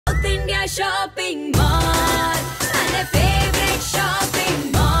South India shopping mall and a favorite shopping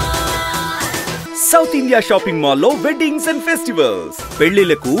mall. South India shopping mall lo weddings and festivals,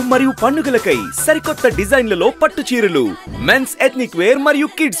 పెళ్లిలకు మరియు పండుగలకై సరికొత్త డిజైన్లలో పట్టు చీరలు, men's ethnic wear మరియు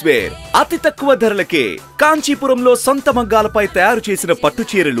kids wear అతి తక్కువ ధరలకే. కాంచీపురంలో సొంత మగ్గాలపై తయారు చేసిన పట్టు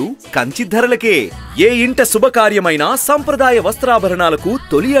చీరలు కంచి ధరలకే. ఏ ఇంట శుభకార్యమైన సంప్రదాయ వస్త్రాభరణాలకు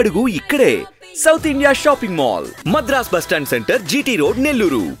తొలి అడుగు ఇక్కడే. South India shopping mall, Madras bus stand centre, GT road,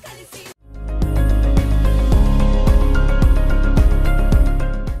 Nellore.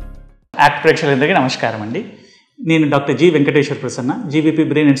 Act ప్రేక్షకులందరికీ నమస్కారం అండి. నేను doctor G Venkateswara Prasanna, GVP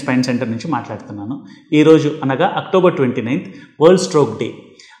brain and spine centre నుంచి మాట్లాడుతున్నాను. ఈరోజు అనగా అక్టోబర్ 29 వరల్డ్ స్ట్రోక్ డే.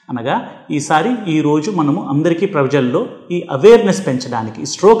 అనగా ఈరోజు మనము అందరికీ ప్రజల్లో ఈ అవేర్నెస్ పెంచడానికి,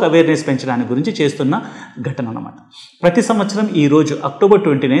 స్ట్రోక్ అవేర్నెస్ పెంచడానికి గురించి చేస్తున్న ఘటన అన్నమాట. ప్రతి సంవత్సరం ఈరోజు అక్టోబర్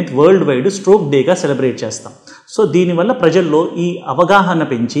 29 వరల్డ్ వైడ్ స్ట్రోక్ డేగా సెలబ్రేట్ చేస్తాం. సో దీనివల్ల ప్రజల్లో ఈ అవగాహన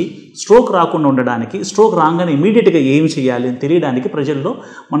పెంచి స్ట్రోక్ రాకుండా ఉండడానికి, స్ట్రోక్ రాగానే ఇమీడియట్గా ఏమి చేయాలి అని తెలియడానికి ప్రజల్లో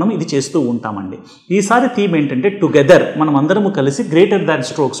మనం ఇది చేస్తూ ఉంటామండి. ఈసారి థీమ్ ఏంటంటే టుగెదర్, మనం అందరము కలిసి గ్రేటర్ దాన్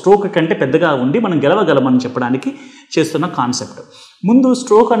స్ట్రోక్, స్ట్రోక్ కంటే పెద్దగా ఉండి మనం గెలవగలమని చెప్పడానికి చేస్తున్న కాన్సెప్ట్. ముందు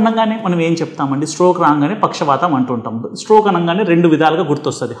స్ట్రోక్ అనగానే మనం ఏం చెప్తామండి, స్ట్రోక్ రాగానే పక్షవాతం అంటుంటాం. స్ట్రోక్ అనగానే రెండు విధాలుగా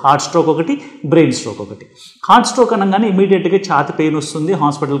గుర్తొస్తుంది, హార్ట్ స్ట్రోక్ ఒకటి, బ్రెయిన్ స్ట్రోక్ ఒకటి. హార్ట్ స్ట్రోక్ అనగానే ఇమీడియట్గా ఛాతి పెయిన్ వస్తుంది,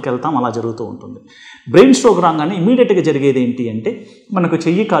 హాస్పిటల్కి వెళ్తాం, అలా జరుగుతూ ఉంటుంది. బ్రెయిన్ స్ట్రోక్ రాగానే ఇమీడియట్గా జరిగేది ఏంటి అంటే మనకు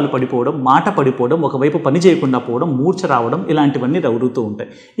చెయ్యి కాలు పడిపోవడం, మాట పడిపోవడం, ఒకవైపు పని చేయకుండా పోవడం, మూర్ఛ రావడం, ఇలాంటివన్నీ జరుగుతూ ఉంటాయి.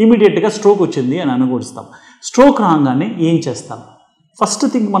 ఇమీడియట్గా స్ట్రోక్ వచ్చింది అని అనుకూడిస్తాం. స్ట్రోక్ రాగానే ఏం చేస్తాం? ఫస్ట్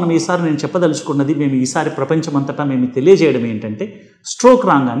థింగ్ మనం ఈసారి నేను చెప్పదలుచుకున్నది, మేము ఈసారి ప్రపంచమంతటా మేము తెలియజేయడం ఏంటంటే స్ట్రోక్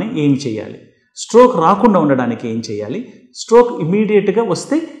రాగానే ఏం చేయాలి, స్ట్రోక్ రాకుండా ఉండడానికి ఏం చేయాలి, స్ట్రోక్ ఇమీడియట్గా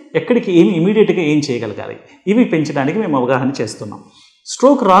వస్తే ఎక్కడికి ఇమీడియట్గా ఏం చేయగలగాలి, ఇవి పెంచడానికి మేము అవగాహన చేస్తున్నాం.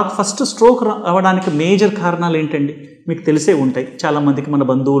 ఫస్ట్ స్ట్రోక్ రావడానికి మేజర్ కారణాలు ఏంటండి మీకు తెలిసే ఉంటాయి. చాలామందికి మన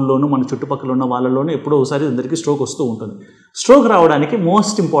బంధువుల్లోనూ మన చుట్టుపక్కల ఉన్న వాళ్ళలోనూ ఎప్పుడో ఒకసారి అందరికీ స్ట్రోక్ వస్తూ ఉంటుంది. స్ట్రోక్ రావడానికి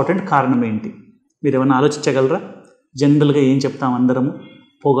మోస్ట్ ఇంపార్టెంట్ కారణం ఏంటి మీరు ఏమైనా ఆలోచించగలరా? జనరల్గా ఏం చెప్తాం అందరము,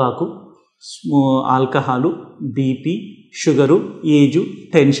 పొగాకు, alcohol, BP, sugar, age,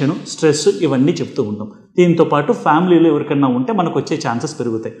 tension, stress, ఇవన్నీ చెప్తూ ఉంటాం. దీంతోపాటు ఫ్యామిలీలో ఎవరికన్నా ఉంటే మనకు వచ్చే ఛాన్సెస్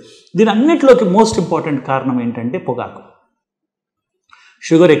పెరుగుతాయి. దీని అన్నింటిలోకి మోస్ట్ ఇంపార్టెంట్ కారణం ఏంటంటే పొగాకు.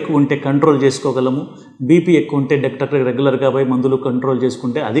 షుగర్ ఎక్కువ ఉంటే కంట్రోల్ చేసుకోగలము, బీపీ ఎక్కువ ఉంటే డాక్టర్ రెగ్యులర్గా పోయి మందులు కంట్రోల్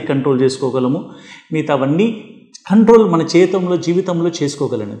చేసుకుంటే అది కంట్రోల్ చేసుకోగలము. మిగతావన్నీ కంట్రోల్ మన జీవితంలో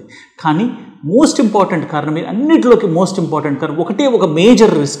చేసుకోగలనది. కానీ మోస్ట్ ఇంపార్టెంట్ కారణం, అన్నిటిలోకి మోస్ట్ ఇంపార్టెంట్ కారణం ఒక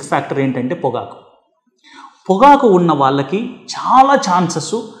మేజర్ రిస్క్ ఫ్యాక్టర్ ఏంటంటే పొగాకు. పొగాకు ఉన్న వాళ్ళకి చాలా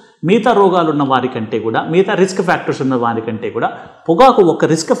ఛాన్సెస్ మిగతా రోగాలు ఉన్న వారికంటే కూడా, మిగతా రిస్క్ ఫ్యాక్టర్స్ ఉన్న వారికంటే కూడా పొగాకు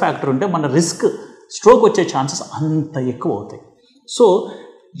ఒక రిస్క్ ఫ్యాక్టర్ ఉంటే మన స్ట్రోక్ వచ్చే ఛాన్సెస్ అంత ఎక్కువ అవుతాయి. సో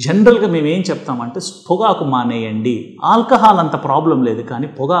జనరల్గా మేము ఏం చెప్తామంటే పొగాకు మానేయండి. ఆల్కహాల్ అంత ప్రాబ్లం లేదు, కానీ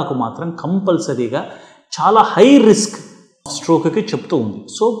పొగాకు మాత్రం కంపల్సరీగా చాలా హై రిస్క్ స్ట్రోక్కి చెప్తూ ఉంది.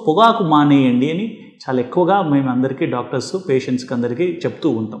 సో పొగాకు మానేయండి అని చాలా ఎక్కువగా మేము అందరికీ, డాక్టర్స్, పేషెంట్స్కి అందరికీ చెప్తూ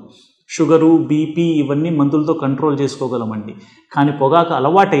ఉంటాం. షుగరు, బీపీ ఇవన్నీ మందులతో కంట్రోల్ చేసుకోగలమండి, కానీ పొగాకు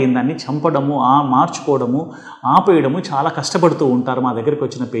అలవాటు అయిందాన్ని చంపడము, మార్చుకోవడము, ఆపేయడము చాలా కష్టపడుతూ ఉంటారు మా దగ్గరికి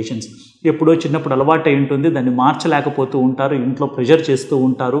వచ్చిన పేషెంట్స్. ఎప్పుడో చిన్నప్పుడు అలవాటు అయి ఉంటుంది, దాన్ని మార్చలేకపోతూ ఉంటారు, ఇంట్లో ప్రెషర్ చేస్తూ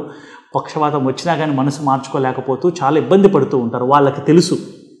ఉంటారు, పక్షవాతం వచ్చినా కానీ మనసు మార్చుకోలేకపోతూ చాలా ఇబ్బంది పడుతూ ఉంటారు. వాళ్ళకి తెలుసు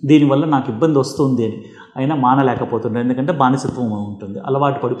దీనివల్ల నాకు ఇబ్బంది వస్తుంది అని, అయినా మానలేకపోతుంటారు, ఎందుకంటే బానిసత్వం ఉంటుంది,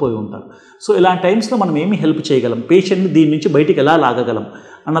 అలవాటు పడిపోయి ఉంటారు. సో ఇలాంటి టైమ్స్లో మనం ఏమి హెల్ప్ చేయగలం, పేషెంట్ని దీని నుంచి బయటికి ఎలా లాగగలం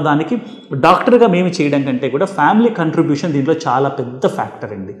అన్నదానికి డాక్టర్గా మేము చేయడం కంటే కూడా ఫ్యామిలీ కంట్రిబ్యూషన్ దీంట్లో చాలా పెద్ద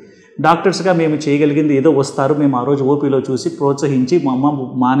ఫ్యాక్టర్ అండి. డాక్టర్స్గా మేము చేయగలిగింది ఏదో వస్తారు, మేము ఆ రోజు ఓపీలో చూసి ప్రోత్సహించి మా అమ్మ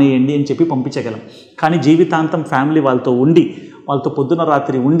మానేయండి అని చెప్పి పంపించగలం. కానీ జీవితాంతం ఫ్యామిలీ వాళ్ళతో ఉండి, వాళ్ళతో పొద్దున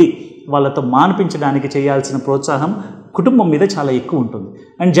రాత్రి ఉండి వాళ్ళతో మాన్పించడానికి చేయాల్సిన ప్రోత్సాహం కుటుంబం మీద చాలా ఎక్కువ ఉంటుంది.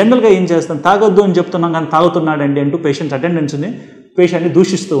 అండ్ జనరల్గా ఏం చేస్తాం, తాగొద్దు అని చెప్తున్నాం కానీ తాగుతున్నాడండి అంటూ పేషెంట్ని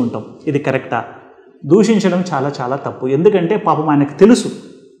దూషిస్తూ ఉంటాం. ఇది కరెక్టా? దూషించడం చాలా చాలా తప్పు. ఎందుకంటే పాపం ఆయనకు తెలుసు,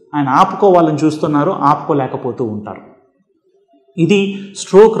 ఆయన ఆపుకోవాలని చూస్తున్నారు, ఆపుకోలేకపోతూ ఉంటారు. ఇది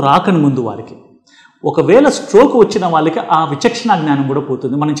స్ట్రోక్ రాకని ముందు వారికి. ఒకవేళ స్ట్రోక్ వచ్చిన వాళ్ళకి ఆ విచక్షణ జ్ఞానం కూడా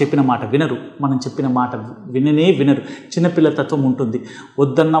పోతుంది. మనం చెప్పిన మాట వినరు, వినరు. చిన్నపిల్ల తత్వం ఉంటుంది,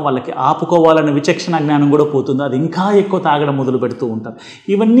 వద్దన్న వాళ్ళకి ఆపుకోవాలన్న విచక్షణ జ్ఞానం కూడా పోతుంది. అది ఇంకా ఎక్కువ తాగడం మొదలు పెడుతూ ఉంటారు.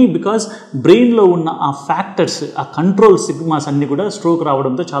 ఇవన్నీ బికాజ్ బ్రెయిన్లో ఉన్న ఆ ఫ్యాక్టర్స్, ఆ కంట్రోల్ సిగ్మాస్ అన్నీ కూడా స్ట్రోక్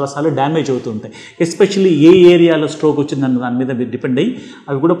రావడంతో చాలాసార్లు డ్యామేజ్ అవుతూ ఉంటాయి. ఎస్పెషల్లీ ఏ ఏరియాలో స్ట్రోక్ వచ్చిందన్న దాని మీద డిపెండ్ అయ్యి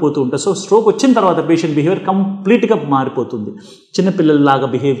అవి కూడా పోతూ ఉంటాయి. సో స్ట్రోక్ వచ్చిన తర్వాత పేషెంట్ బిహేవియర్ కంప్లీట్గా మారిపోతుంది. చిన్నపిల్లల్లాగా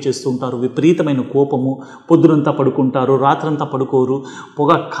బిహేవ్ చేస్తూ ఉంటారు, విపరీతమైన కోపము, పొద్దునంతా పడుకుంటారు, రాత్రంతా పడుకోరు,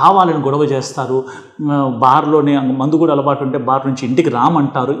 పొగ కావాలని గొడవ చేస్తారు, బార్లోనే మందు కూడా అలవాటు ఉంటే బార్ నుంచి ఇంటికి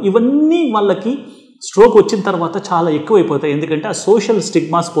రామంటారు. ఇవన్నీ వాళ్ళకి స్ట్రోక్ వచ్చిన తర్వాత చాలా ఎక్కువైపోతాయి, ఎందుకంటే ఆ సోషల్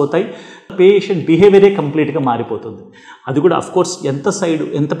స్టిగ్మాస్ పోతాయి, పేషెంట్ బిహేవియరే కంప్లీట్గా మారిపోతుంది. అది కూడా అఫ్కోర్స్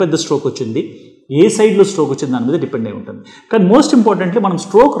ఎంత పెద్ద స్ట్రోక్ వచ్చింది, ఏ సైడ్లో స్ట్రోక్ వచ్చింది దాని మీద డిపెండ్ అయి ఉంటుంది. కానీ మోస్ట్ ఇంపార్టెంట్లీ మనం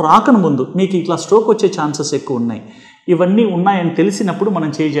స్ట్రోక్ రాకముందు మీకు ఇట్లా స్ట్రోక్ వచ్చే ఛాన్సెస్ ఎక్కువ ఉన్నాయి, ఇవన్నీ ఉన్నాయని తెలిసినప్పుడు మనం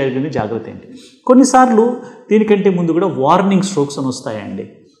చేయగలిగిన జాగ్రత్త ఏంటి? కొన్నిసార్లు దీనికంటే ముందు కూడా వార్నింగ్ స్ట్రోక్స్ అని వస్తాయండి.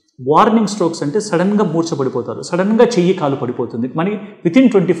 వార్నింగ్ స్ట్రోక్స్ అంటే సడన్గా మూర్ఛపడిపోతారు, సడన్గా చెయ్యి కాలు పడిపోతుంది, మనకి వితిన్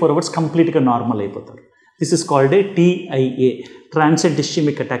 24 hours కంప్లీట్గా నార్మల్ అయిపోతారు. This is called a TIA, transient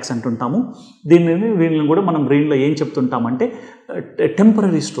ఇస్చెమిక్ attacks అంటుంటాము. వీళ్ళని కూడా మనం బ్రెయిన్లో ఏం చెప్తుంటామంటే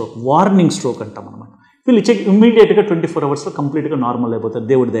టెంపరీ స్ట్రోక్, వార్నింగ్ స్ట్రోక్ అంటాం అనమాట. వీళ్ళు ఇమ్మీడియట్గా 24 hours కంప్లీట్గా నార్మల్ అయిపోతారు,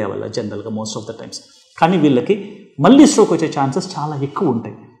 దేవుడి దయ వల్ల జనరల్గా మోస్ట్ ఆఫ్ ద టైమ్స్. కానీ వీళ్ళకి మళ్ళీ స్ట్రోక్ వచ్చే ఛాన్సెస్ చాలా ఎక్కువ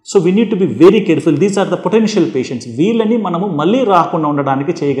ఉంటాయి. So we need to be very careful. These are the potential patients. వీళ్ళని మనము మళ్ళీ రాకుండా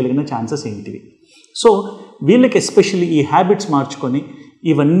ఉండడానికి చేయగలిగిన ఛాన్సెస్ ఏంటివి? సో వీళ్ళకి ఎస్పెషల్లీ ఈ హ్యాబిట్స్ మార్చుకొని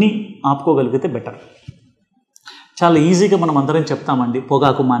ఇవన్నీ ఆపుకోగలిగితే బెటర్. చాలా ఈజీగా మనం అందరం చెప్తామండి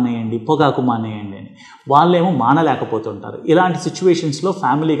పొగాకు మానేయండి అని. వాళ్ళేమో మానలేకపోతుంటారు. ఇలాంటి సిచ్యువేషన్స్లో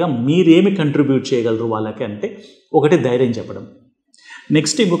ఫ్యామిలీగా మీరేమి కంట్రిబ్యూట్ చేయగలరు వాళ్ళకి అంటే, ఒకటి ధైర్యం చెప్పడం.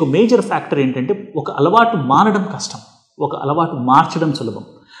 నెక్స్ట్ ఇంకొక మేజర్ ఫ్యాక్టర్ ఏంటంటే, ఒక అలవాటు మానడం కష్టం, ఒక అలవాటు మార్చడం సులభం.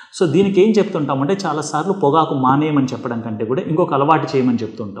 సో దీనికి ఏం చెప్తుంటామంటే, చాలాసార్లు పొగాకు మానేయమని చెప్పడం కంటే కూడా ఇంకొక అలవాటు చేయమని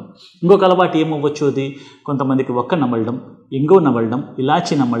చెప్తుంటాం. ఇంకొక అలవాటు ఏమవ్వచ్చు? అది కొంతమందికి ఒక్క నమలడం, ఇంగో నమలడం,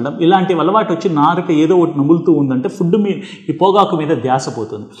 ఇలాచి నమలడం, ఇలాంటి అలవాటు వచ్చి నారుక ఏదో ఒకటి నములుతూ ఉందంటే ఫుడ్ మీద ఈ పొగాకు మీద ధ్యాస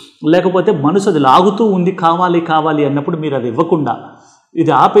పోతుంది. లేకపోతే మనసు అది లాగుతూ ఉంది, కావాలి అన్నప్పుడు మీరు అది ఇవ్వకుండా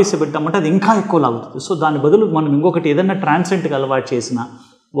ఇది ఆపేసి పెట్టామంటే అది ఇంకా ఎక్కువ లాగుతుంది. సో దాని బదులు మనం ఇంకొకటి ఏదైనా ట్రాన్సెంట్గా అలవాటు చేసినా,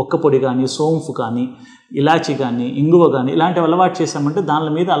 ఒక్క పొడి కానీ, సోంపు కానీ, ఇలాచి కానీ, ఇంగువ కానీ ఇలాంటివి అలవాటు చేసామంటే దాని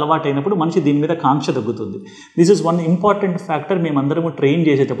మీద అలవాటు అయినప్పుడు మనిషి దీని మీద కాంక్ష తగ్గుతుంది. This is one important factor. మేమందరము ట్రైన్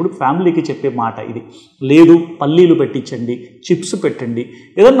చేసేటప్పుడు ఫ్యామిలీకి చెప్పే మాట ఇది. లేదు పల్లీలు పెట్టించండి, చిప్స్ పెట్టండి,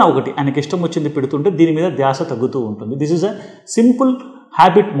 ఏదన్నా ఒకటి ఆయనకి ఇష్టం వచ్చింది పెడుతుంటే దీని మీద ధ్యాస తగ్గుతూ ఉంటుంది. This is a simple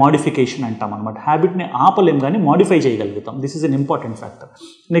habit modification అంటాం అనమాట. హ్యాబిట్ని ఆపలేం కానీ మాడిఫై చేయగలుగుతాం. This is an important factor.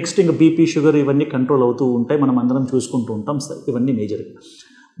 Next ఇంకా బీపీ, షుగర్ ఇవన్నీ కంట్రోల్ అవుతూ ఉంటాయి, మనం అందరం చూసుకుంటూ ఉంటాం. ఇవన్నీ మేజర్గా.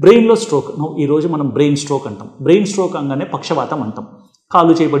 బ్రెయిన్లో స్ట్రోక్, ఈరోజు మనం బ్రెయిన్ స్ట్రోక్ అంటాం. బ్రెయిన్ స్ట్రోక్ అనగానే పక్షవాతం అంటాం.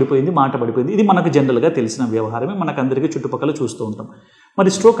 కాలు చేయబడిపోయింది, మాట పడిపోయింది, ఇది మనకు జనరల్గా తెలిసిన వ్యవహారమే, మనకందరికీ చుట్టుపక్కల చూస్తూ ఉంటాం.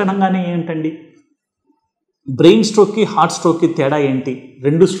 మరి స్ట్రోక్ అనగానే ఏంటండి? బ్రెయిన్ స్ట్రోక్కి హార్ట్ స్ట్రోక్కి తేడా ఏంటి?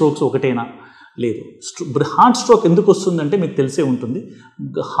 రెండు స్ట్రోక్స్ ఒకటేనా? లేదు. హార్ట్ స్ట్రోక్ ఎందుకు వస్తుందంటే మీకు తెలిసే ఉంటుంది.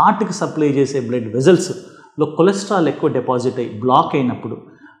 హార్ట్కి సప్లై చేసే బ్లడ్ వెజల్స్లో కొలెస్ట్రాల్ ఎక్కువ డిపాజిట్ అయ్యి బ్లాక్ అయినప్పుడు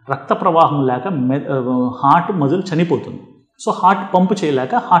రక్త ప్రవాహం లేక హార్ట్ మొదలు చనిపోతుంది. సో హార్ట్ పంపు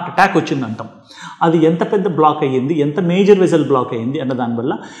చేయలేక హార్ట్ అటాక్ వచ్చిందంటాం. అది ఎంత పెద్ద బ్లాక్ అయ్యింది, ఎంత మేజర్ వెజల్ బ్లాక్ అయ్యింది అన్న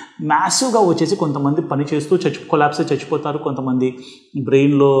దానివల్ల మ్యాసివ్గా వచ్చేసి కొంతమంది పని చేస్తూ కొలాప్స్ చచ్చిపోతారు. కొంతమంది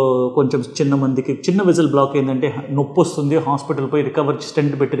బ్రెయిన్లో కొంచెం చిన్న మందికి చిన్న వెజల్ బ్లాక్ అయిందంటే నొప్పి వస్తుంది, హాస్పిటల్ పోయి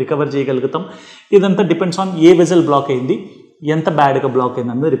స్టెంట్ పెట్టి రికవర్ చేయగలుగుతాం. ఇదంతా depends on a vessel black అయింది, ఎంత బ్యాడ్గా బ్లాక్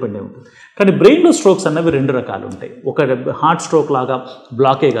అయింది అనేది డిపెండ్ అయి ఉంటుంది. కానీ బ్రెయిన్లో స్ట్రోక్స్ అన్నవి రెండు రకాలు ఉంటాయి. ఒక హార్ట్ స్ట్రోక్ లాగా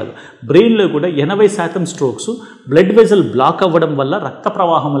బ్లాకే కాదు, బ్రెయిన్లో కూడా 80% స్ట్రోక్స్ బ్లడ్ వెజల్ బ్లాక్ అవ్వడం వల్ల రక్త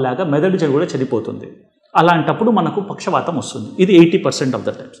ప్రవాహం లాగా మెదడు కూడా చనిపోతుంది. అలాంటప్పుడు మనకు పక్షవాతం వస్తుంది. ఇది 80% of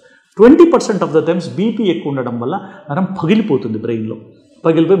the times. 20% of the times BP ఎక్కువ ఉండడం వల్ల నరం పగిలిపోతుంది, బ్రెయిన్లో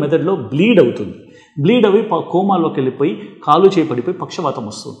పగిలిపోయి మెదడులో బ్లీడ్ అవుతుంది. బ్లీడ్ అవి కోమాలోకి వెళ్ళిపోయి కాలు చేయబడిపోయి పక్షవాతం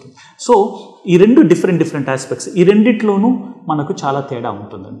వస్తుంటుంది. సో ఈ రెండు డిఫరెంట్ ఆస్పెక్ట్స్. ఈ రెండిట్లోనూ మనకు చాలా తేడా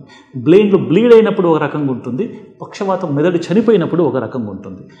ఉంటుందండి. బ్రెయిన్లో బ్లీడ్ అయినప్పుడు ఒక రకంగా ఉంటుంది, పక్షవాతం మెదడు చనిపోయినప్పుడు ఒక రకంగా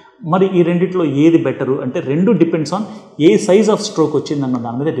ఉంటుంది. మరి ఈ రెండిట్లో ఏది బెటరు అంటే రెండు depends on a size of stroke వచ్చిందన్న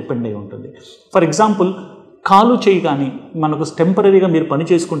దాని మీద డిపెండ్ అయి ఉంటుంది. ఫర్ ఎగ్జాంపుల్ కాలు చేయి కానీ మనకు టెంపరీగా మీరు పని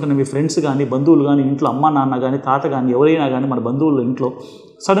చేసుకుంటున్న మీ ఫ్రెండ్స్ కానీ, బంధువులు కానీ, ఇంట్లో అమ్మ నాన్న కానీ, తాత కానీ, ఎవరైనా కానీ మన బంధువుల ఇంట్లో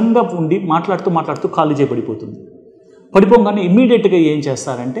సడన్గా ఉండి మాట్లాడుతూ కాలు చేయబడిపోతుంది. పడిపోగానే ఇమ్మీడియట్గా ఏం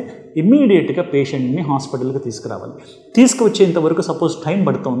చేస్తారంటే ఇమ్మీడియట్గా పేషెంట్ని హాస్పిటల్కి తీసుకురావాలి. తీసుకువచ్చేంత వరకు సపోజ్ టైం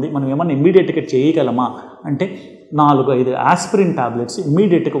పడుతుంది, మనం ఏమన్నా ఇమ్మీడియట్గా చేయగలమా అంటే 4-5 ఆస్పిరిన్ టాబ్లెట్స్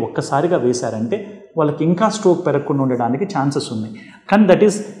ఇమ్మీడియట్గా ఒక్కసారిగా వేశారంటే వాళ్ళకి ఇంకా స్ట్రోక్ పెరగకుండా ఉండడానికి ఛాన్సెస్ ఉన్నాయి. కానీ దట్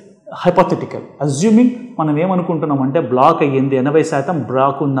ఈస్ హైపోథెటికల్. అజ్యూమింగ్ మనం ఏమనుకుంటున్నామంటే బ్లాక్ అయ్యింది, 80%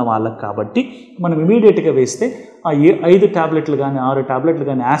 బ్లాక్ ఉన్న వాళ్ళకి కాబట్టి మనం ఇమీడియట్గా వేస్తే ఆ 5 టాబ్లెట్లు కానీ 6 టాబ్లెట్లు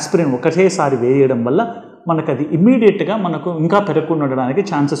కానీ ఆస్పిరిన్ ఒకటేసారి వేయడం వల్ల మనకు అది ఇమ్మీడియట్గా మనకు ఇంకా పెరగకుండా ఉండడానికి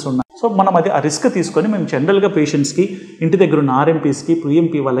ఛాన్సెస్ ఉన్నాయి. సో మనం అది ఆ రిస్క్ తీసుకొని మేము జనరల్గా పేషెంట్స్కి ఇంటి దగ్గర ఉన్న ఆర్ఎంపీస్కి,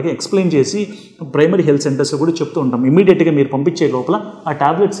 ప్రిఎంపీ వాళ్ళకి ఎక్స్ప్లెయిన్ చేసి ప్రైమరీ హెల్త్ సెంటర్స్ కూడా చెప్తూ ఉంటాం, ఇమ్మీడియట్గా మీరు పంపించే లోపల ఆ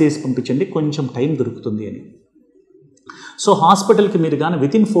టాబ్లెట్స్ వేసి పంపించండి, కొంచెం టైం దొరుకుతుంది అని. సో హాస్పిటల్కి మీరు కానీ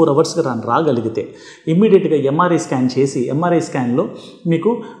వితిన్ 4 అవర్స్గా రాగలిగితే ఇమ్మీడియట్గా ఎంఆర్ఐ స్కాన్ చేసి ఎంఆర్ఐ స్కాన్లో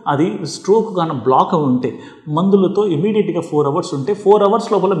మీకు అది స్ట్రోక్ కానీ బ్లాక్ ఉంటే మందులతో ఇమ్మీడియట్గా 4 అవర్స్ ఉంటే 4 అవర్స్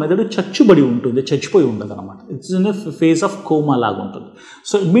లోపల మెదడు చచ్చిపోయి ఉండదు అనమాట. It's in phase of coma లాగా ఉంటుంది.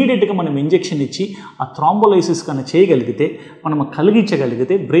 సో ఇమ్మీడియట్గా మనం ఇంజెక్షన్ ఇచ్చి ఆ థ్రాంబోలైసిస్ కానీ చేయగలిగితే, మనం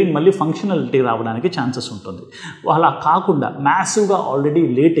కలిగించగలిగితే బ్రెయిన్ మళ్ళీ ఫంక్షనాలిటీ రావడానికి ఛాన్సెస్ ఉంటుంది. అలా కాకుండా మ్యాసివ్గా ఆల్రెడీ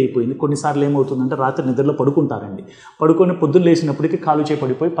లేట్ అయిపోయింది. కొన్నిసార్లు ఏమవుతుందంటే రాత్రి నిద్రలో పడుకుంటారండి, పడుకొని పొద్దున్న లేచినప్పటికీ కాలు చేయి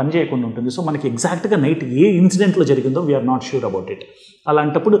పడిపోయి పని చేయకుండా ఉంటుంది. సో మనకి ఎగ్జాక్ట్గా నైట్ ఏ ఇన్సిడెంట్లో జరిగిందో we are not sure about it.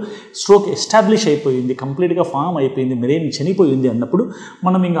 అలాంటప్పుడు స్ట్రోక్ ఎస్టాబ్లిష్ అయిపోయింది, కంప్లీట్గా ఫామ్ అయిపోయింది, బ్రెయిన్ చనిపోయింది అన్నప్పుడు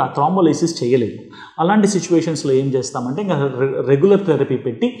మనం ఇంకా ఆ థ్రాంబోలైసిస్ చేయలేము. అలాంటి సిచ్యువేషన్స్లో ఏం చేస్తామంటే ఇంకా రెగ్యులర్ థెరపీ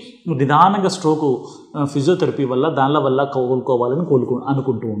పెట్టి నిదానంగా స్ట్రోక్ ఫిజియోథెరపీ వల్ల దానిల వల్ల కోలుకోవాలని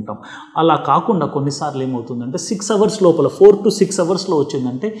అనుకుంటూ ఉంటాం. అలా కాకుండా కొన్నిసార్లు ఏమవుతుందంటే 6 అవర్స్ లోపల 4 to 6 అవర్స్లో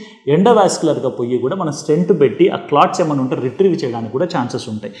వచ్చిందంటే ఎండోవాస్కులర్గా పోయి కూడా మన స్టెంట్ పెట్టి ఆ క్లాట్స్ ఏమైనా ఉంటే రిట్రీవ్ చేయడానికి కూడా ఛాన్సెస్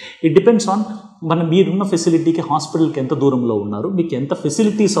ఉంటాయి. ఇట్ డిపెండ్స్ ఆన్ మీరున్న ఫెసిలిటీకి హాస్పిటల్కి ఎంత దూరంలో ఉన్నారు, మీకు ఎంత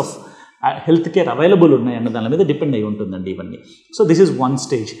facilities of health care available ఉన్నాయన్న దాని మీద డిపెండ్ అయి ఉంటుందండి ఇవన్నీ. So this is one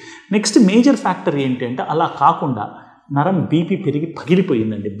stage. Next major factor ఏంటి అంటే అలా కాకుండా నరం బీపీ పెరిగి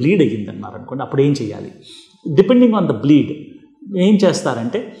పగిలిపోయిందండి, బ్లీడ్ అయ్యిందన్నారు అనుకోండి, అప్పుడు ఏం చేయాలి? డిపెండింగ్ ఆన్ ద బ్లీడ్ ఏం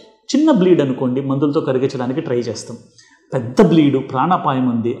చేస్తారంటే, చిన్న బ్లీడ్ అనుకోండి మందులతో కరిగించడానికి ట్రై చేస్తాం. పెద్ద బ్లీడు ప్రాణాపాయం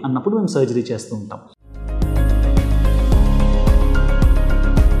ఉంది అన్నప్పుడు మేము సర్జరీ చేస్తూ ఉంటాం.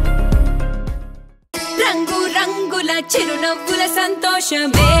 రంగు రంగుల చిరునవ్వుల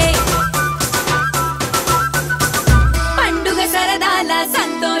సంతోషమే, పండుగ సరదాల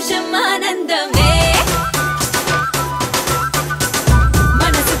సంతోషం ఆనందమే,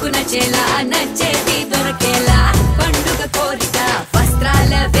 మనసుకు నచ్చేలా నచ్చేది దొరకేలా పండుగ కోరిక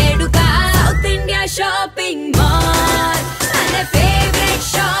వస్త్రాల వేడుక. సౌత్ ఇండియా షాపింగ్ మాల్ మన favourite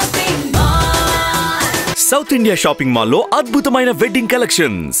shopping mall. South India shopping mall లో అద్భుతమైన wedding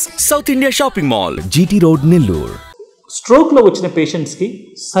collections. South India shopping mall, GT road, Nellore. స్ట్రోక్లో వచ్చిన పేషెంట్స్కి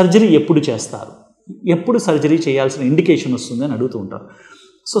సర్జరీ ఎప్పుడు చేస్తారు, ఎప్పుడు సర్జరీ చేయాల్సిన ఇండికేషన్ వస్తుంది అని అడుగుతూ ఉంటారు.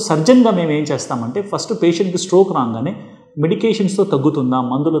 సో సర్జన్గా మేము ఏం చేస్తామంటే, ఫస్ట్ పేషెంట్కి స్ట్రోక్ రాగానే మెడికేషన్స్తో తగ్గుతుందా,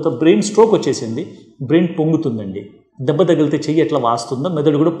 మందులతో బ్రెయిన్ స్ట్రోక్ వచ్చేసింది, బ్రెయిన్ పొంగుతుందండి, దెబ్బ తగిలితే చెయ్యి ఎట్లా వాస్తుందో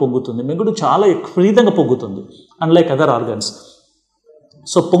మెదడు కూడా పొంగుతుంది, మెదడు చాలా విపరీతంగా పొంగుతుంది అన్లైక్ అదర్ ఆర్గన్స్.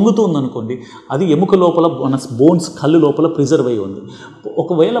 సో పొంగుతూ ఉందనుకోండి, అది ఎముక లోపల మన బోన్స్ కళ్ళు లోపల ప్రిజర్వ్ అయ్యి ఉంది.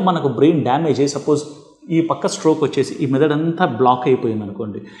 ఒకవేళ మనకు బ్రెయిన్ డ్యామేజ్ అయ్యి సపోజ్ ఈ పక్క స్ట్రోక్ వచ్చేసి ఈ మెదడంతా బ్లాక్ అయిపోయింది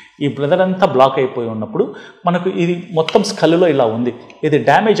అనుకోండి, ఈ మెదడంతా బ్లాక్ అయిపోయి ఉన్నప్పుడు మనకు ఇది మొత్తం స్కల్లో ఇలా ఉంది, ఇది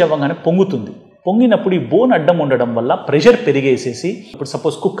డ్యామేజ్ అవ్వగానే పొంగుతుంది. పొంగినప్పుడు ఈ బోన్ అడ్డం ఉండడం వల్ల ప్రెషర్ పెరిగేసేసి, ఇప్పుడు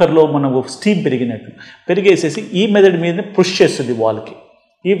సపోజ్ కుక్కర్లో మనం స్టీమ్ పెరిగేసేసి ఈ మెదడు మీద పుష్ చేస్తుంది వాల్కి.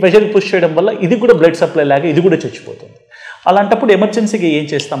 ఈ ప్రెషర్ పుష్ చేయడం వల్ల ఇది కూడా బ్లడ్ సప్లై లాగా ఇది కూడా చచ్చిపోతుంది. అలాంటప్పుడు ఎమర్జెన్సీగా ఏం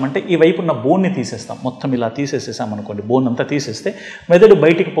చేస్తామంటే ఈ వైపు ఉన్న బోన్ని తీసేస్తాం, మొత్తం ఇలా తీసేసేసాం అనుకోండి, బోన్ అంతా తీసేస్తే మెదడు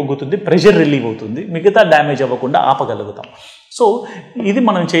బయటికి పొంగుతుంది, ప్రెషర్ రిలీవ్ అవుతుంది, మిగతా డ్యామేజ్ అవ్వకుండా ఆపగలుగుతాం. సో ఇది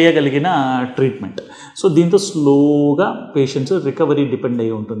మనం చేయగలిగిన ట్రీట్మెంట్. సో దీంతో స్లోగా పేషెంట్స్ రికవరీ డిపెండ్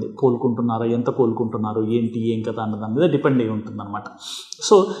అయ్యి ఉంటుంది, కోలుకుంటున్నారా, ఎంత కోలుకుంటున్నారు, ఏంటి ఏం కదా అన్న దాని మీద డిపెండ్ అయ్యి ఉంటుంది అనమాట.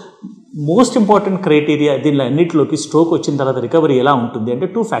 సో మోస్ట్ ఇంపార్టెంట్ క్రైటీరియా దీనిలో అన్నింటిలోకి స్ట్రోక్ వచ్చిన తర్వాత రికవరీ ఎలా ఉంటుంది అంటే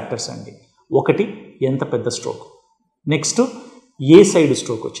 2 ఫ్యాక్టర్స్ అండి. ఒకటి ఎంత పెద్ద స్ట్రోక్, నెక్స్ట్ ఏ సైడ్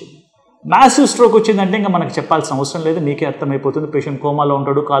స్ట్రోక్ వచ్చింది. మ్యాసివ్ స్ట్రోక్ వచ్చిందంటే ఇంకా మనకు చెప్పాల్సిన అవసరం లేదు, మీకే అర్థమైపోతుంది. పేషెంట్ కోమాలో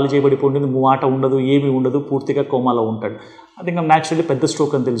ఉంటాడు, కాలు చేయబడిపోతుంది, మాట ఉండదు, ఏమీ ఉండదు, పూర్తిగా కోమాలో ఉంటాడు. అది ఇంకా న్యాచురల్లీ పెద్ద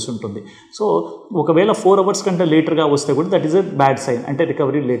స్ట్రోక్ అని తెలిసి ఉంటుంది. సో ఒకవేళ 4 అవర్స్ కంటే లేటర్గా వస్తే కూడా that is a bad sign, అంటే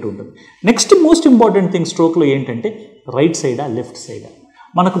రికవరీ లేట్ ఉంటుంది. నెక్స్ట్ మోస్ట్ ఇంపార్టెంట్ థింగ్ స్ట్రోక్లో ఏంటంటే రైట్ సైడా లెఫ్ట్ సైడా.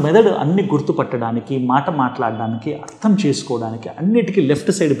 మనకు మెదడు అన్ని గుర్తుపట్టడానికి, మాట మాట్లాడడానికి, అర్థం చేసుకోవడానికి అన్నిటికీ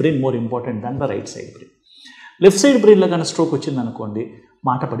left side brain more important than the right side brain. Left side బ్రెయిన్లో కానీ స్ట్రోక్ వచ్చిందనుకోండి,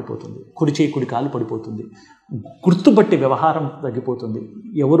 మాట పడిపోతుంది, కుడి చేయి కుడి కాలు పడిపోతుంది, గుర్తుపట్టి వ్యవహారం తగ్గిపోతుంది,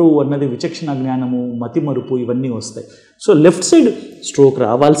 ఎవరు అన్నది విచక్షణ జ్ఞానము, మతిమరుపు ఇవన్నీ వస్తాయి. సో లెఫ్ట్ సైడ్ స్ట్రోక్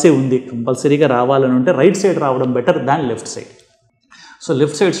రావాల్సే ఉంది, కంపల్సరీగా రావాలని ఉంటే రైట్ సైడ్ రావడం better than left side. So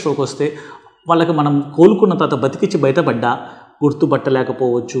left side stroke వస్తే వాళ్ళకి మనం కోలుకున్న తర్వాత బతికిచ్చి బయటపడ్డా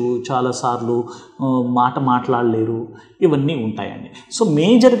గుర్తుపట్టలేకపోవచ్చు, చాలాసార్లు మాట మాట్లాడలేరు, ఇవన్నీ ఉంటాయండి. సో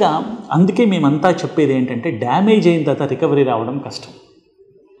మేజర్గా అందుకే మేమంతా చెప్పేది ఏంటంటే డ్యామేజ్ అయిన తర్వాత రికవరీ రావడం కష్టం.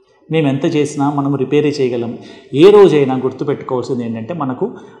 మేము ఎంత చేసినా మనం రిపేర్ చేయగలం. ఏ రోజైనా గుర్తుపెట్టుకోవాల్సింది ఏంటంటే మనకు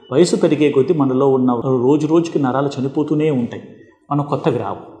వయసు పెరిగే కొద్దీ మనలో ఉన్న రోజుకి నరాలు చనిపోతూనే ఉంటాయి, మనకు కొత్తవి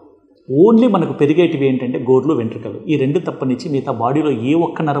రావు. ఓన్లీ మనకు పెరిగేటివి ఏంటంటే గోర్లు, వెంట్రుకలు. ఈ 2 తప్పనిచ్చి మిగతా బాడీలో ఏ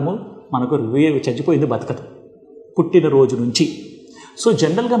ఒక్క నరము మనకు చచ్చిపోయింది బతకదు పుట్టిన రోజు నుంచి. సో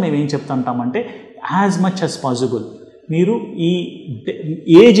జనరల్గా మేము ఏం చెప్తుంటామంటే యాజ్ మచ్ యాజ్ పాసిబుల్ మీరు ఈ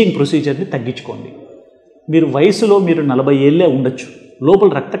ఏజింగ్ ప్రొసీజర్ని తగ్గించుకోండి. మీరు వయసులో మీరు 40 ఏళ్ళే ఉండొచ్చు, లోపల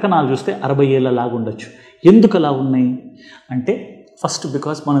రక్త కణాలు చూస్తే 60 ఏళ్ళలాగా ఉండొచ్చు. ఎందుకు అలా ఉన్నాయి అంటే ఫస్ట్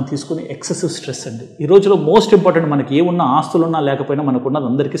బికాస్ మనం తీసుకునే ఎక్సెసివ్ స్ట్రెస్ అండి. ఈ రోజులో మోస్ట్ ఇంపార్టెంట్ మనకి ఏమున్నా ఆస్తులున్నా లేకపోయినా మనకున్నది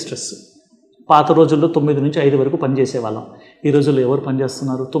అందరికీ స్ట్రెస్. పాత రోజుల్లో 9 నుంచి 5 వరకు పనిచేసేవాళ్ళం. ఈ రోజుల్లో ఎవరు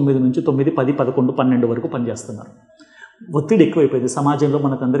పనిచేస్తున్నారు? 9 నుంచి 9, 10, 11, 12 వరకు పనిచేస్తున్నారు. ఒత్తిడి ఎక్కువైపోయింది సమాజంలో.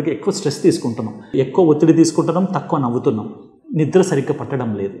 మనకందరికీ ఎక్కువ స్ట్రెస్ తీసుకుంటున్నాం, ఎక్కువ ఒత్తిడి తీసుకుంటున్నాం, తక్కువ నవ్వుతున్నాం, నిద్ర సరిగ్గా పట్టడం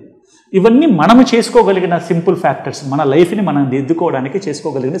లేదు. ఇవన్నీ మనము చేసుకోగలిగిన సింపుల్ ఫ్యాక్టర్స్, మన లైఫ్ని మనం దిద్దుకోవడానికి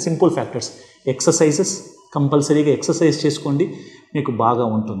చేసుకోగలిగిన సింపుల్ ఫ్యాక్టర్స్. ఎక్సర్సైజెస్, కంపల్సరీగా ఎక్సర్సైజ్ చేసుకోండి, మీకు బాగా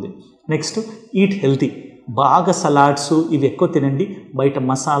ఉంటుంది. నెక్స్ట్ ఈట్ హెల్తీ, బాగా సలాడ్స్ ఇవి ఎక్కువ తినండి. బయట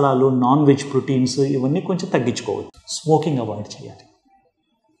మసాలాలు, నాన్ వెజ్ ప్రోటీన్స్ ఇవన్నీ కొంచెం తగ్గించుకోవచ్చు. స్మోకింగ్ అవాయిడ్ చేయాలి.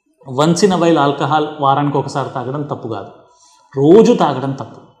 Once in a while alcohol వారానికి ఒకసారి తాగడం తప్పు కాదు, రోజు తాగడం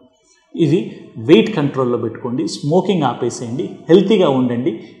తప్పు. ఇది వెయిట్ కంట్రోల్లో పెట్టుకోండి, స్మోకింగ్ ఆపేసేయండి, హెల్తీగా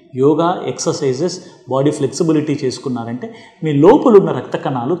ఉండండి. యోగా, ఎక్సర్సైజెస్, బాడీ ఫ్లెక్సిబిలిటీ చేసుకున్నారంటే మీ లోపల ఉన్న రక్త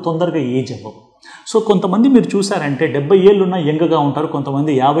కణాలు తొందరగా ఏజ్ అవ్వవు. సో కొంతమంది మీరు చూసారంటే 70 ఏళ్ళున్న యంగ్గా ఉంటారు,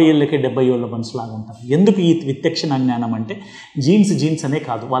 కొంతమంది 50 ఏళ్ళకే 70 ఏళ్ళ మనుషులాగా ఉంటారు. ఎందుకు ఈ విచక్షణ జ్ఞానం అంటే జీన్స్ అనే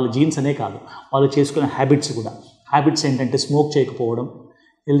కాదు, వాళ్ళ జీన్స్ అనే కాదు, వాళ్ళు చేసుకునే హ్యాబిట్స్ కూడా. హ్యాబిట్స్ ఏంటంటే స్మోక్ చేయకపోవడం,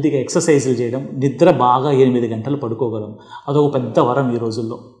 హెల్తీగా ఎక్సర్సైజులు చేయడం, నిద్ర బాగా 8 గంటలు పడుకోగలం. అదొక పెద్ద వరం ఈ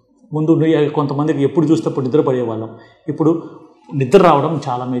రోజుల్లో. ముందు కొంతమందికి ఎప్పుడు చూస్తే అప్పుడు నిద్ర పడేవాళ్ళం, ఇప్పుడు నిద్ర రావడం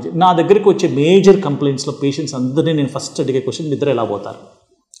చాలా మేజర్. నా దగ్గరికి వచ్చే మేజర్ కంప్లైంట్స్లో పేషెంట్స్ అందరినీ నేను ఫస్ట్ అడిగే క్వశ్చన్, నిద్ర ఎలా పోతారు?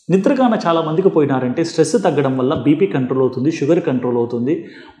 నిద్రగాన చాలా మందికి పోయినారంటే స్ట్రెస్ తగ్గడం వల్ల బీపీ కంట్రోల్ అవుతుంది, షుగర్ కంట్రోల్ అవుతుంది,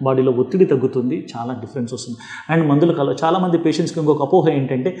 బాడీలో ఒత్తిడి తగ్గుతుంది, చాలా డిఫరెన్స్ వస్తుంది. అండ్ మందులు చాలామంది పేషెంట్స్కి ఇంకొక అపోహ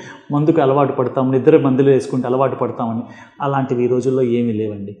ఏంటంటే మందుకు అలవాటు పడతాం, నిద్ర మందులు వేసుకుంటే అలవాటు పడతామని. అలాంటివి ఈ రోజుల్లో ఏమీ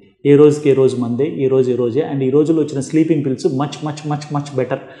లేవండి. ఏ రోజుకి ఏ రోజు మందే, ఏ రోజే. అండ్ ఈ రోజుల్లో వచ్చిన స్లీపింగ్ పిల్స్ మచ్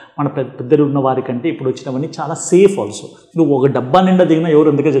బెటర్. మన పెద్దలు ఉన్న వారికంటే ఇప్పుడు వచ్చినవన్నీ చాలా సేఫ్ ఆల్సో. నువ్వు ఒక డబ్బా నిండా దిగినా ఎవరు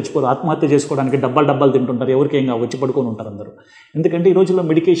అందుకే చచ్చిపోరు. ఆత్మహత్య చేసుకోవడానికి డబ్బాలు తింటుంటారు, ఎవరికి ఏం వచ్చి పడుకొని ఉంటారు అందరూ. ఎందుకంటే ఈ రోజుల్లో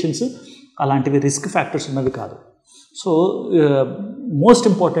మెడికేషన్స్ అలాంటివి రిస్క్ ఫ్యాక్టర్స్ ఉన్నవి కాదు. సో మోస్ట్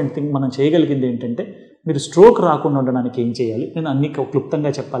ఇంపార్టెంట్ థింగ్ మనం చేయగలిగింది ఏంటంటే, మీరు స్ట్రోక్ రాకుండా ఉండడానికి ఏం చేయాలి? నేను అన్ని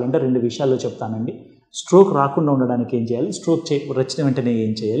క్లుప్తంగా చెప్పాలంటే 2 విషయాల్లో చెప్తానండి. స్ట్రోక్ రాకుండా ఉండడానికి ఏం చేయాలి, స్ట్రోక్ వచ్చిన వెంటనే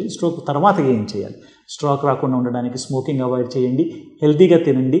ఏం చేయాలి, స్ట్రోక్ తర్వాత ఏం చేయాలి. స్ట్రోక్ రాకుండా ఉండడానికి స్మోకింగ్ అవాయిడ్ చేయండి, హెల్తీగా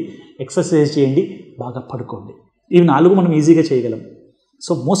తినండి, ఎక్సర్సైజ్ చేయండి, బాగా పడుకోండి. ఇవి 4 మనం ఈజీగా చేయగలం.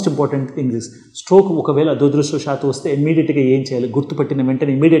 So most important thing is, stroke ఒకవేళ దురదృష్టవశాత్తు వస్తే ఇమ్మీడియట్గా ఏం చేయాలి? గుర్తుపట్టిన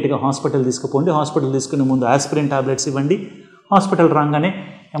వెంటనే ఇమ్మీడియట్గా హాస్పిటల్ తీసుకుపోండి. హాస్పిటల్ తీసుకునే ముందు ఆస్పిరిన్ టాబ్లెట్స్ ఇవ్వండి. హాస్పిటల్ రాగానే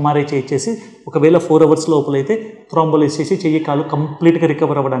ఎంఆర్ఐ చేయించేసి, ఒకవేళ 4 అవర్స్ లోపలైతే థ్రోంబోలైజ్ చేసి చెయ్యి కాలు కంప్లీట్గా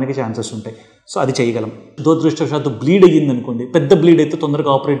రికవర్ అవ్వడానికి ఛాన్సెస్ ఉంటాయి. సో అది చేయగలం. దురదృష్టవశాత్తు బ్లీడ్ అయ్యింది అనుకోండి, పెద్ద బ్లీడ్ అయితే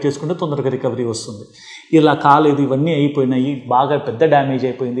తొందరగా ఆపరేట్ చేసుకుంటే తొందరగా రికవరీ వస్తుంది. ఇలా కాలేదు, ఇవన్నీ అయిపోయినాయి, బాగా పెద్ద డ్యామేజ్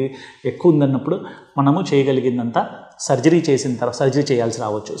అయిపోయింది, ఎక్కువ ఉందన్నప్పుడు మనము చేయగలిగిందంతా సర్జరీ చేసిన తర్వాత సర్జరీ చేయాల్సి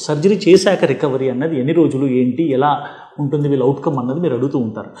రావచ్చు. సర్జరీ చేశాక రికవరీ అన్నది ఎన్ని రోజులు, ఏంటి, ఎలా ఉంటుంది, వీళ్ళ అవుట్కమ్ అన్నది మీరు అడుగుతూ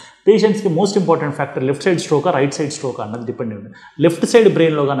ఉంటారు. పేషెంట్స్కి most important factor left side స్ట్రోకా, right side స్ట్రోకా అన్నది డిపెండ్ ఉంటుంది. లెఫ్ట్ సైడ్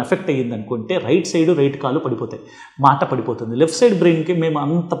బ్రెయిన్లో కానీ ఎఫెక్ట్ అయ్యింది అనుకుంటే రైట్ సైడ్ రైట్ కాలు పడిపోతాయి, మాట పడిపోతుంది. లెఫ్ట్ సైడ్ బ్రెయిన్కి మేము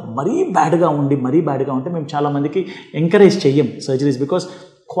అంత మరీ బ్యాడ్గా ఉంటే మేము చాలామందికి ఎంకరేజ్ చెయ్యం surgeries. Because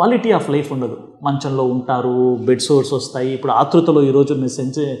quality of life ఉండదు, మంచంలో ఉంటారు, బెడ్ సోర్స్ వస్తాయి. ఇప్పుడు ఆతృతలో ఈరోజు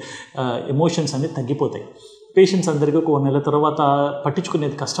ఎమోషన్స్ అన్నీ తగ్గిపోతాయి. పేషెంట్స్ అందరికీ 1 నెల తర్వాత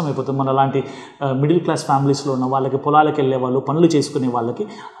పట్టించుకునేది కష్టం అయిపోతుంది. మన అలాంటి మిడిల్ క్లాస్ ఫ్యామిలీస్లో ఉన్న వాళ్ళకి, పొలాలకు వెళ్ళే వాళ్ళు, పనులు చేసుకునే వాళ్ళకి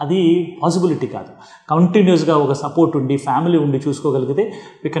అది పాసిబిలిటీ కాదు. కంటిన్యూస్గా ఒక సపోర్ట్ ఉండి, ఫ్యామిలీ ఉండి చూసుకోగలిగితే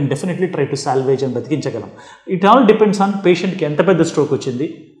we can definitely try to salvage అని బతికించగలం. ఇట్ ఆల్ డిపెండ్స్ ఆన్ పేషెంట్కి ఎంత పెద్ద స్ట్రోక్ వచ్చింది,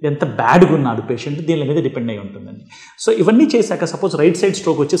 ఎంత బ్యాడ్గా ఉన్నాడు పేషెంట్, దీని మీద డిపెండ్ అయి ఉంటుందండి. సో ఇవన్నీ చేశాక సపోజ్ రైట్ సైడ్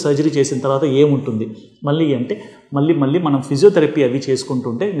స్ట్రోక్ వచ్చి సర్జరీ చేసిన తర్వాత ఏముంటుంది మళ్ళీ అంటే, మళ్ళీ మనం ఫిజియోథెరపీ అవి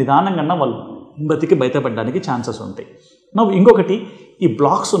చేసుకుంటుంటే నిదానంగా వాళ్ళు బతికి బయటపడడానికి ఛాన్సెస్ ఉంటాయి. ఇంకొకటి, ఈ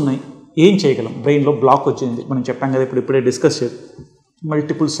బ్లాక్స్ ఉన్నాయి, ఏం చేయగలం? బ్రెయిన్లో బ్లాక్ వచ్చింది, మనం చెప్పాం కదా, ఇప్పుడే డిస్కస్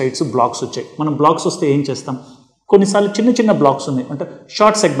మల్టిపుల్ సైట్స్ బ్లాక్స్ వచ్చాయి. మనం బ్లాక్స్ వస్తే ఏం చేస్తాం? కొన్నిసార్లు చిన్న బ్లాక్స్ ఉన్నాయి అంటే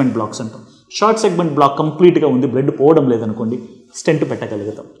షార్ట్ సెగ్మెంట్ బ్లాక్స్ అంటాం. షార్ట్ సెగ్మెంట్ బ్లాక్ కంప్లీట్గా ఉంది, బ్లడ్ పోవడం లేదనుకోండి, స్టెంట్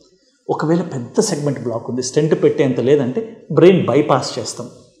పెట్టగలుగుతాం. ఒకవేళ పెద్ద సెగ్మెంట్ బ్లాక్ ఉంది, స్టెంట్ పెట్టేంత లేదంటే బ్రెయిన్ బైపాస్ చేస్తాం.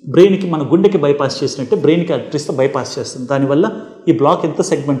 బ్రెయిన్కి, మన గుండెకి బైపాస్ చేసినట్టే బ్రెయిన్కి అట్రిస్తే బైపాస్ చేస్తాం. దానివల్ల ఈ బ్లాక్ ఎంత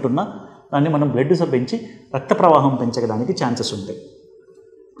సెగ్మెంట్ ఉన్నా దాన్ని మనం బ్లడ్ పెంచి రక్త ప్రవాహం పెంచడానికి ఛాన్సెస్ ఉంటాయి.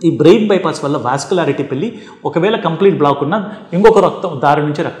 ఈ బ్రెయిన్ బైపాస్ వల్ల వాస్కులారిటీ పెళ్ళి, ఒకవేళ కంప్లీట్ బ్లాక్ ఉన్న ఇంకొక దారి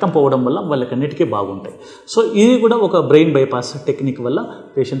నుంచి రక్తం పోవడం వల్ల వాళ్ళకన్నిటికీ బాగుంటాయి. సో ఇది కూడా ఒక బ్రెయిన్ బైపాస్ టెక్నిక్ వల్ల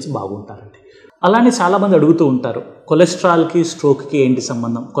పేషెంట్స్ బాగుంటారండి. అలానే చాలామంది అడుగుతూ ఉంటారు, కొలెస్ట్రాల్కి స్ట్రోక్కి ఏంటి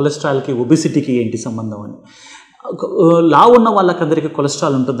సంబంధం, కొలెస్ట్రాల్కి ఒబిసిటీకి ఏంటి సంబంధం అని. లావు ఉన్న వాళ్ళకందరికీ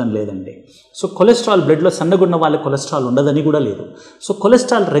కొలెస్ట్రాల్ ఉంటుందని లేదండి. సో కొలెస్ట్రాల్ బ్లడ్లో సన్నగా ఉన్న వాళ్ళకి కొలెస్ట్రాల్ ఉండదని కూడా లేదు. సో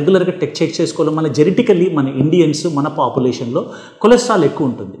కొలెస్ట్రాల్ రెగ్యులర్గా చెక్ చేసుకోవాలి. మన జెనెటికల్లీ మన ఇండియన్స్ మన పాపులేషన్లో కొలెస్ట్రాల్ ఎక్కువ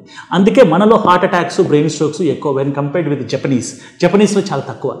ఉంటుంది. అందుకే మనలో హార్ట్ అటాక్స్ బ్రెయిన్ స్ట్రోక్స్ ఎక్కువ వెన్ కంపేర్డ్ విత్ జపనీస్లో చాలా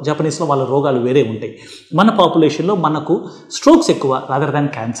తక్కువ. జపనీస్లో వాళ్ళ రోగాలు వేరే ఉంటాయి. మన పాపులేషన్లో మనకు స్ట్రోక్స్ ఎక్కువ రాదర్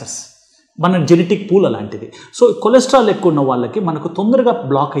దాన్ క్యాన్సర్స్. మన జెనెటిక్ పూల్ అలాంటిది. సో కొలెస్ట్రాల్ ఎక్కువ ఉన్న వాళ్ళకి మనకు తొందరగా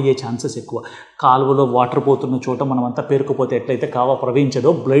బ్లాక్ అయ్యే ఛాన్సెస్ ఎక్కువ. కాలువలో వాటర్ పోతున్న చోట మనం అంతా పేరుకుపోతే ఎట్లయితే కావా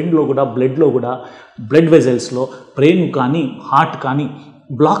ప్రవహించదో బ్లడ్లో కూడా బ్లడ్ వెజల్స్లో బ్రెయిన్ కానీ హార్ట్ కానీ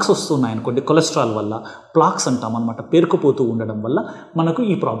బ్లాక్స్ వస్తున్నాయి అనుకోండి. కొలెస్ట్రాల్ వల్ల ప్లాక్స్ అంటాం అనమాట. పేరుకుపోతూ ఉండడం వల్ల మనకు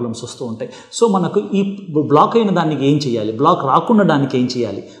ఈ ప్రాబ్లమ్స్ వస్తూ ఉంటాయి. సో మనకు ఈ బ్లాక్ అయిన దానికి ఏం చేయాలి, బ్లాక్ రాకుండా దానికి ఏం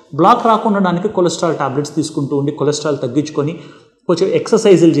చేయాలి? బ్లాక్ రాకుండా దానికి కొలెస్ట్రాల్ టాబ్లెట్స్ తీసుకుంటూ ఉండి కొలెస్ట్రాల్ తగ్గించుకొని కొంచెం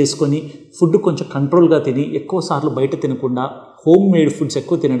ఎక్సర్సైజులు చేసుకొని ఫుడ్ కొంచెం కంట్రోల్గా తిని ఎక్కువసార్లు బయట తినకుండా హోమ్ మేడ్ ఫుడ్స్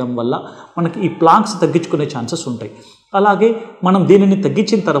ఎక్కువ తినడం వల్ల మనకి ఈ ప్లాక్స్ తగ్గించుకునే ఛాన్సెస్ ఉంటాయి. అలాగే మనం దీనిని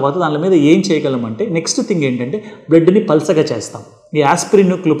తగ్గించిన తర్వాత దాని మీద ఏం చేయగలమంటే నెక్స్ట్ థింగ్ ఏంటంటే బ్లడ్ని పల్సగా చేస్తాం. ఈ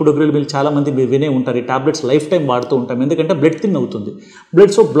ఆస్పిరిన్ క్లోపిడోగ్రిల్ మీరు చాలామంది మీరు వినే ఉంటారు. ఈ టాబ్లెట్స్ లైఫ్ టైం వాడుతూ ఉంటాం. ఎందుకంటే బ్లడ్ థిన్ అవుతుంది.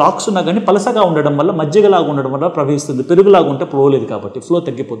 బ్లడ్ సో బ్లాక్స్ ఉన్నా కానీ పలసగా ఉండడం వల్ల మజ్జిగలాగా ఉండడం వల్ల ప్రవహిస్తుంది. పెరుగులాగా ఉంటే ఫ్లో లేదు కాబట్టి ఫ్లో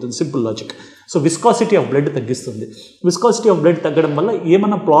తగ్గిపోతుంది. Simple logic. So viscosity of blood తగ్గిస్తుంది. విస్కాసిటీ ఆఫ్ బ్లడ్ తగ్గడం వల్ల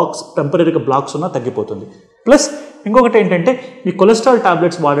ఏమైనా బ్లాక్స్ టెంపరీగా బ్లాక్స్ ఉన్నా తగ్గిపోతుంది. ప్లస్ ఇంకొకటి ఏంటంటే ఈ కొలెస్ట్రాల్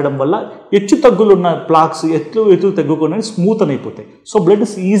టాబ్లెట్స్ వాడడం వల్ల హెచ్చు తగ్గులు ఉన్న ప్లాక్స్ ఎత్తు తగ్గుకొని స్మూత్ అయిపోతాయి. సో బ్లడ్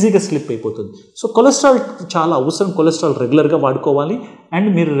ఈజీగా స్లిప్ అయిపోతుంది. సో కొలెస్ట్రాల్ చాలా అవసరం. కొలెస్ట్రాల్ రెగ్యులర్గా వాడుకోవాలి అండ్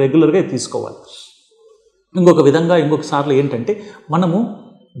మీరు రెగ్యులర్గా తీసుకోవాలి. ఇంకొకసార్లు ఏంటంటే మనము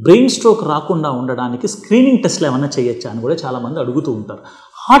బ్రెయిన్ స్ట్రోక్ రాకుండా ఉండడానికి స్క్రీనింగ్ టెస్ట్లు ఏమైనా చేయొచ్చా అని కూడా చాలామంది అడుగుతూ ఉంటారు.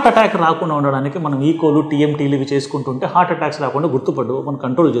 హార్ట్ అటాక్ రాకుండా ఉండడానికి మనం ఈకోలు టీఎంటీలు ఇవి చేసుకుంటుంటే హార్ట్ అటాక్స్ రాకుండా మనం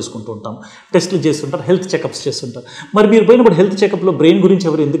కంట్రోల్ చేసుకుంటూ ఉంటాం. టెస్టులు చేస్తుంటారు, హెల్త్ చెకప్స్ చేస్తుంటారు. మరి మీరు పోయినప్పుడు హెల్త్ చెకప్లో బ్రెయిన్ గురించి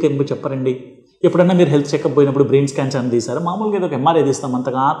ఎందుకు చెప్పారండి? ఎప్పుడన్నా మీరు హెల్త్ చెకప్ పోయినప్పుడు బ్రెయిన్ స్కాన్స్ అని తీసారా? మామూలుగా ఏదో ఒక ఎంఆర్ఐ తీస్తాం.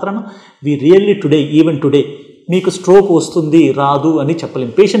 అంతగా మాత్రం వి రియల్లీ ఈవెన్ టుడే మీకు స్ట్రోక్ వస్తుంది రాదు అని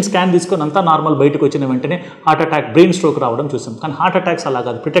చెప్పలేము. పేషెంట్ స్కాన్ తీసుకొని అంతా నార్మల్ బయటకు వచ్చిన వెంటనే హార్ట్ అటాక్ బ్రెయిన్ స్ట్రోక్ రావడం చూసాం. కానీ హార్ట్ అటాక్స్ అలా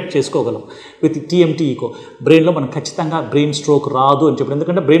కాదు, ప్రొటెక్ట్ చేసుకోగలం విత్ టీఎంటీ ఈకో. బ్రెయిన్లో మనం ఖచ్చితంగా బ్రెయిన్ స్ట్రోక్ రాదు అని చెప్పి.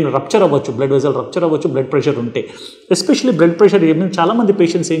 ఎందుకంటే బ్రెయిన్ రప్చర్ అవ్వచ్చు, బ్లడ్ వెజల్ రప్చర్ అవ్వచ్చు, బ్లడ్ ప్రెషర్ ఉంటే. ఎస్పెషల్లీ బ్లడ్ ప్రెషర్ చాలామంది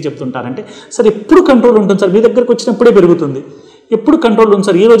పేషెంట్స్ ఏం చెప్తుంటారంటే సార్ ఎప్పుడు కంట్రోల్ ఉంటుంది సార్, మీ దగ్గరకు వచ్చినప్పుడే పెరుగుతుంది, ఎప్పుడు కంట్రోల్ ఉంది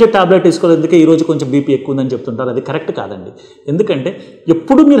సార్, ఈ రోజే టాబ్లెట్ తీసుకోవాలి, ఎందుకే ఈ రోజు కొంచెం బీపీ ఎక్కువ ఉందని చెప్తుంటారు. అది కరెక్ట్ కాదండి. ఎందుకంటే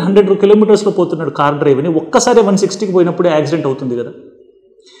ఎప్పుడు మీరు 100 కిలోమీటర్స్లో పోతున్నాడు కార్ డ్రైవ్ని, ఒక్కసారి 160కి పోయినప్పుడే యాక్సిడెంట్ అవుతుంది కదా.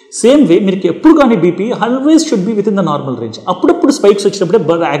 సేమ్ వే మీరు ఎప్పుడు కానీ BP always should be with in the normal range. అప్పుడప్పుడు స్పైక్స్ వచ్చినప్పుడే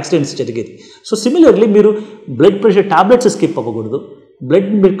యాక్సిడెంట్స్ జరిగేది. సో సిమిలర్లీ మీరు బ్లడ్ ప్రెషర్ టాబ్లెట్స్ స్కిప్ అవ్వకూడదు.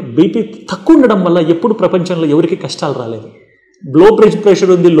 బీపీ తక్కువ ఉండడం వల్ల ఎప్పుడు ప్రపంచంలో ఎవరికి కష్టాలు రాలేదు. లో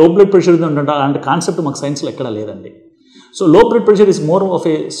ప్రెషర్ ఉంది, లో బ్లడ్ ప్రెషర్ ఉంది అంటే అలాంటి కాన్సెప్ట్ మాకు సైన్స్లో ఎక్కడా లేదండి. సో లో blood pressure is more of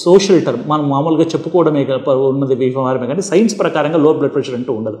A social term. మనం మామూలుగా చెప్పుకోవడమే ఉన్నది వ్యవహారమే, కానీ సైన్స్ ప్రకారంగా లో బ్లడ్ ప్రెషర్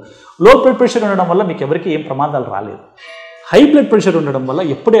అంటూ ఉండదు. లో బ్లడ్ ప్రెషర్ ఉండడం వల్ల మీకు ఎవరికి ఏం ప్రమాదాలు రాలేదు. హై బ్లడ్ ప్రెషర్ ఉండడం వల్ల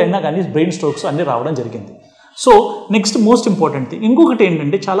ఎప్పుడైనా కానీ బ్రెయిన్ స్ట్రోక్స్ అన్నీ రావడం జరిగింది. So next most important thing ఇంకొకటి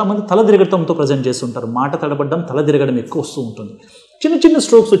ఏంటంటే చాలామంది తల తిరగడంతో ప్రజెంట్ చేస్తుంటారు. మాట తడబడడం, తల తిరగడం ఎక్కువ వస్తూ ఉంటుంది. చిన్న చిన్న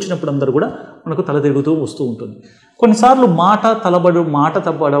స్ట్రోక్స్ వచ్చినప్పుడు అందరూ కూడా మనకు తల తిరుగుతూ వస్తూ ఉంటుంది. కొన్నిసార్లు మాట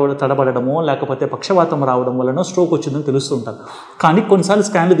తడబడమో లేకపోతే పక్షవాతం రావడం వలన స్ట్రోక్ వచ్చిందని తెలుస్తూ ఉంటారు. కానీ కొన్నిసార్లు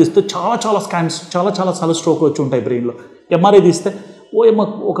స్కాన్లు తీస్తే చాలా స్ట్రోక్ వచ్చి ఉంటాయి బ్రెయిన్లో. ఎంఆర్ఐ తీస్తే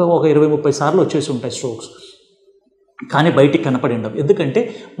ఒక 20-30 సార్లు వచ్చేసి ఉంటాయి స్ట్రోక్స్. కానీ బయటికి కనపడి ఉండవు. ఎందుకంటే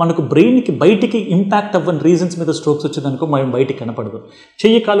మనకు బ్రెయిన్కి బయటికి ఇంపాక్ట్ అవ్వని రీజన్స్ మీద స్ట్రోక్స్ వచ్చేదనుకో మనం బయటికి కనపడదు.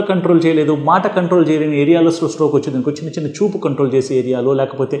 చెయ్యి కాలు కంట్రోల్ చేయలేదు, మాట కంట్రోల్ చేయలేని ఏరియాలో స్ట్రోక్ వచ్చేదనుకో, చిన్న చిన్న చూపు కంట్రోల్ చేసే ఏరియాలో,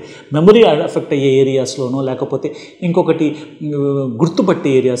 లేకపోతే మెమరీ ఎఫెక్ట్ అయ్యే ఏరియాస్లోనో, లేకపోతే ఇంకొకటి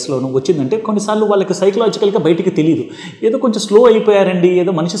గుర్తుపట్టే ఏరియాస్లోనో వచ్చిందంటే కొన్నిసార్లు వాళ్ళకి సైకలాజికల్గా బయటికి తెలియదు. ఏదో కొంచెం స్లో అయిపోయారండి,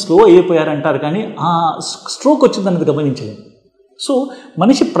 ఏదో మనిషి స్లో అయిపోయారంటారు, కానీ ఆ స్ట్రోక్ వచ్చిందన్నది గమనించలేదు. సో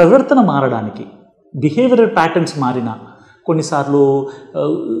మనిషి ప్రవర్తన మారడానికి, బిహేవియరల్ ప్యాటర్న్స్ మారినా, కొన్నిసార్లు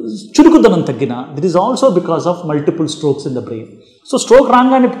చురుకుదనం తగ్గిన, దిట్ is also because of multiple strokes in the brain. So stroke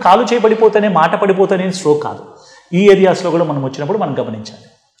రాగానే కాలు చేయబడిపోతేనే, మాట పడిపోతేనే స్ట్రోక్ కాదు. ఈ ఏరియాస్లో కూడా మనం వచ్చినప్పుడు మనం గమనించాలి.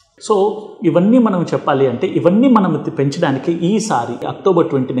 సో ఇవన్నీ మనం చెప్పాలి అంటే, ఇవన్నీ మనం పెంచడానికి ఈసారి అక్టోబర్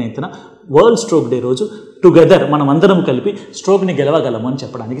 29న వరల్డ్ స్ట్రోక్ డే రోజు టుగెదర్ మనం అందరం కలిపి స్ట్రోక్ని గెలవగలము అని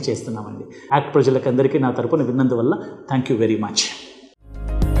చెప్పడానికి చేస్తున్నామండి. యాక్ట్ ప్రజలకు అందరికీ నా తరపున విన్నందువల్ల థ్యాంక్ యూ వెరీ మచ్.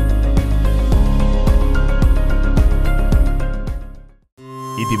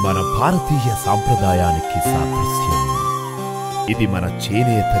 ఇది మన భారతీయ సాంప్రదాయానికి సాదృశ్యం. ఇది మన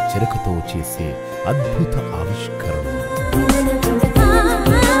చేనేత చెరకుతో చేసే అద్భుత ఆవిష్కరణ.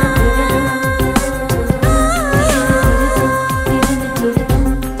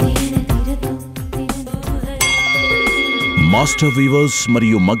 మాస్టర్ వీవర్స్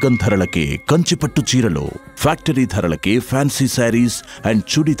మరియు మగ్గం ధరలకే కంచిపట్టు చీరలు ఫ్యాక్టరీ ధరలకే ఫ్యాన్సీ శారీస్ అండ్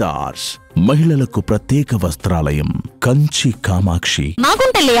చుడిదార్స్. మహిళలకు ప్రత్యేక వస్త్రాలయం Kanchi Kamakshi.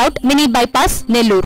 Magunta layout, mini bypass, Nellore.